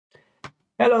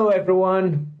Hello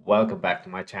everyone, welcome back to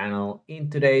my channel. In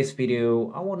today's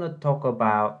video, I want to talk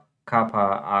about Kappa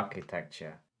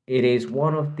architecture. It is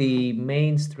one of the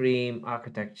mainstream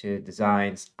architecture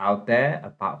designs out there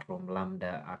apart from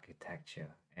Lambda architecture.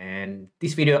 And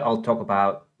this video, I'll talk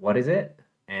about what is it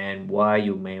and why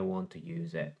you may want to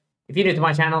use it. If you're new to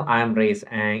my channel, I'm Reyes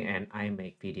Ang and I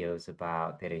make videos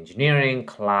about data engineering,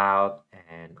 cloud,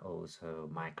 and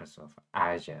also Microsoft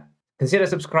Azure. Consider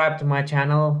subscribe to my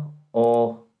channel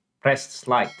or press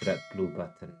like to that blue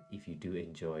button if you do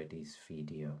enjoy this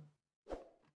video.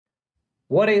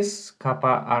 What is Kappa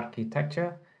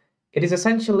architecture? It is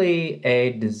essentially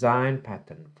a design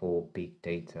pattern for big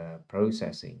data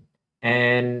processing.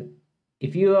 And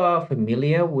if you are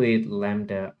familiar with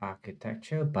Lambda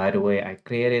architecture, by the way, I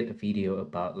created a video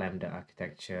about Lambda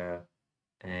architecture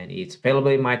and it's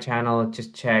available in my channel.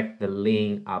 Just check the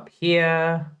link up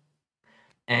here.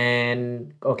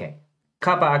 And okay,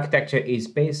 Kappa architecture is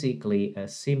basically a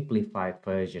simplified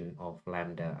version of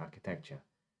Lambda architecture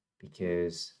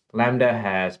because Lambda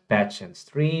has batch and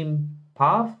stream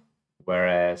path,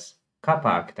 whereas Kappa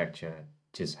architecture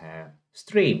just have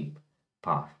stream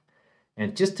path.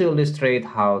 And just to illustrate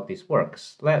how this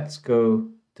works, let's go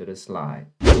to the slide.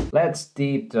 Let's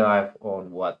deep dive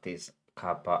on what this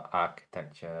Kappa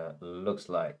architecture looks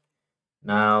like.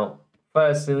 Now,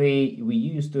 firstly, we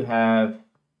used to have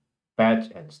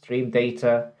batch and stream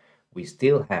data. We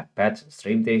still have batch and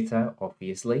stream data,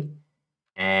 obviously.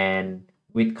 And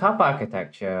with Kappa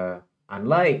architecture,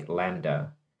 unlike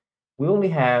Lambda, we only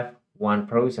have one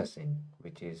processing,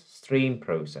 which is stream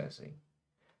processing.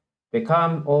 They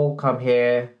all come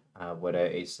here, whether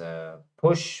it's a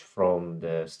push from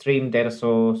the stream data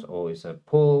source or it's a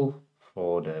pull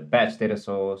for the batch data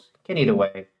source, can either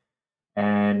way.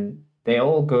 And they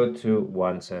all go to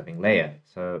one serving layer.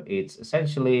 So it's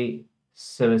essentially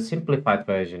a simplified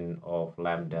version of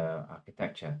Lambda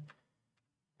architecture.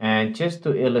 And just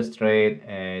to illustrate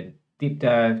and deep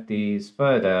dive this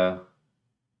further,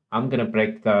 I'm going to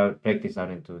break this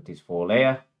down into these four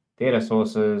layers: data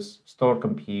sources, store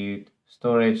compute,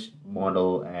 storage,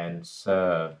 model, and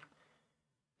serve.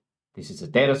 This is the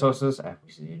data sources,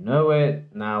 obviously you know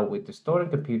it. Now with the store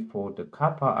and compute for the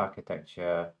Kappa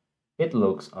architecture, it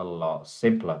looks a lot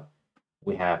simpler.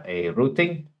 We have a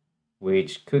routing,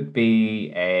 which could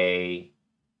be a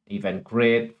event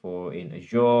grid for in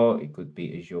Azure. It could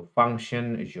be Azure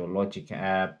Function, Azure Logic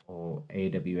App, or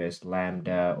AWS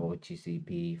Lambda or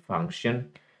GCP Function.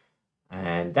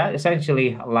 And that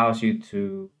essentially allows you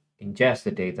to ingest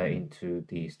the data into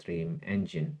the stream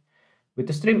engine. With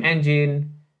the stream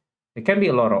engine, there can be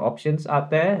a lot of options out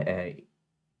there.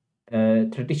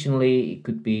 Traditionally, it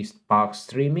could be Spark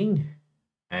streaming,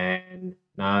 and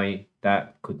now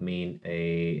that could mean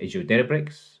a Azure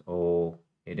Databricks or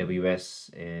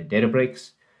AWS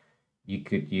Databricks. You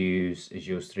could use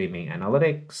Azure Streaming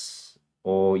Analytics,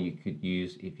 or you could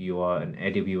use, if you are an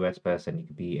AWS person, it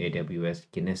could be AWS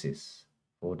Kinesis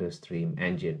for the stream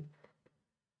engine.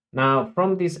 Now,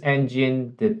 from this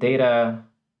engine, the data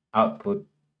output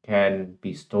can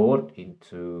be stored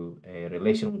into a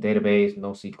relational database,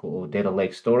 NoSQL, or data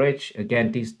lake storage.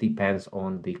 Again, this depends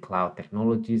on the cloud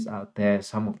technologies out there.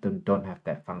 Some of them don't have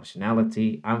that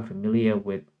functionality. I'm familiar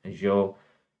with Azure,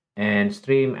 and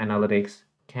Stream Analytics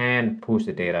can push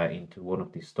the data into one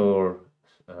of the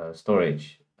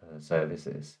storage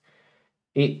services.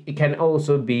 It can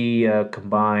also be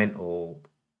combined or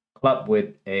clubbed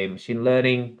with a machine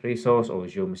learning resource or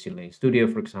Azure Machine Learning Studio,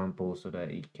 for example, so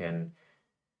that it can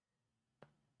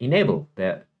enable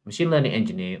the machine learning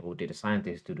engineer or data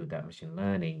scientist to do that machine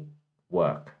learning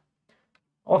work.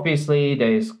 Obviously,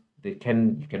 you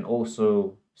can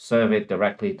also serve it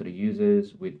directly to the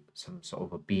users with some sort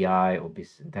of a BI or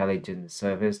business intelligence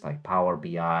service like Power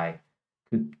BI.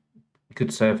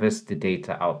 Could surface the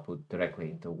data output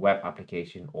directly into web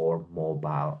application or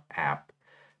mobile app.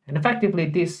 And effectively,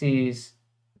 this is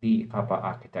the Kappa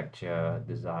architecture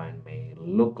design may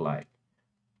look like.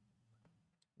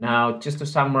 Now, just to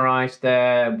summarize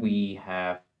there, we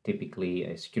have typically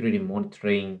a security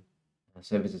monitoring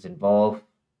services involved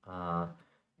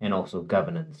and also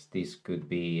governance. This could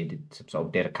be some sort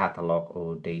of data catalog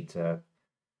or data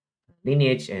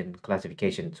lineage and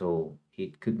classification tool.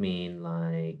 It could mean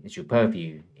like Azure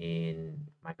Purview in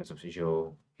Microsoft Azure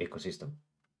ecosystem.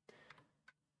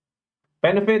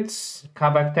 Benefits,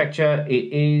 Kappa architecture,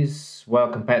 it is,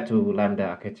 well, compared to Lambda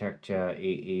architecture,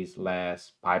 it is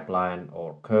less pipeline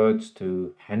or codes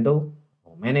to handle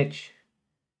or manage.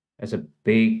 That's a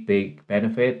big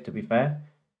benefit, to be fair.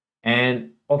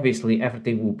 And obviously,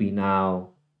 everything will be now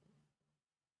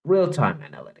real-time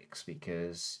analytics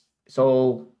because it's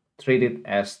all treated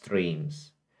as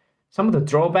streams. Some of the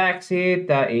drawbacks here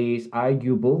that is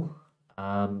arguable.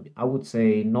 I would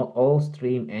say not all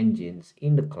stream engines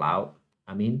in the cloud,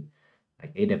 I mean,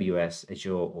 like AWS,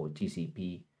 Azure, or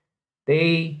GCP,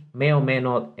 they may or may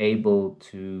not able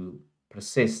to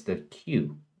persist the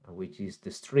queue, which is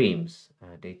the streams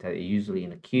data usually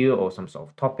in a queue or some sort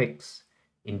of topics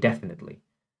indefinitely.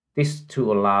 This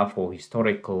to allow for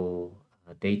historical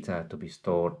data to be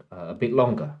stored a bit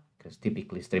longer, because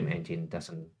typically stream engine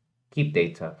doesn't keep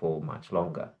data for much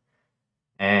longer.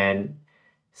 And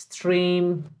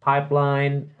stream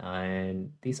pipeline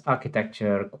and this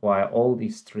architecture require all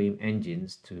these stream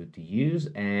engines to use,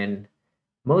 and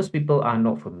most people are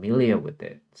not familiar with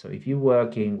it. So if you're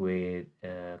working with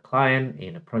a client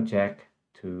in a project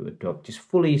to adopt just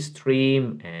fully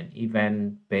stream and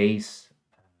event based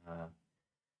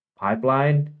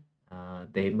pipeline,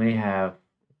 they may have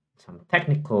some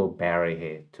technical barrier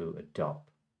here to adopt.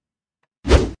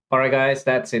 All right, guys,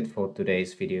 that's it for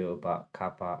today's video about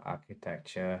Kappa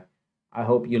architecture. I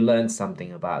hope you learned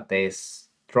something about this.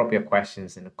 Drop your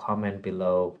questions in the comment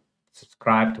below.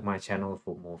 Subscribe to my channel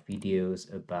for more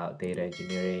videos about data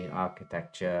engineering,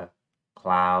 architecture,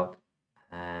 cloud,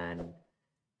 and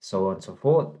so on and so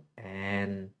forth.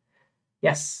 And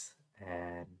yes,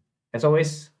 and as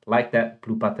always, like that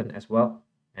blue button as well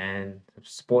and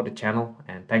support the channel.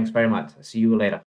 And thanks very much. See you later.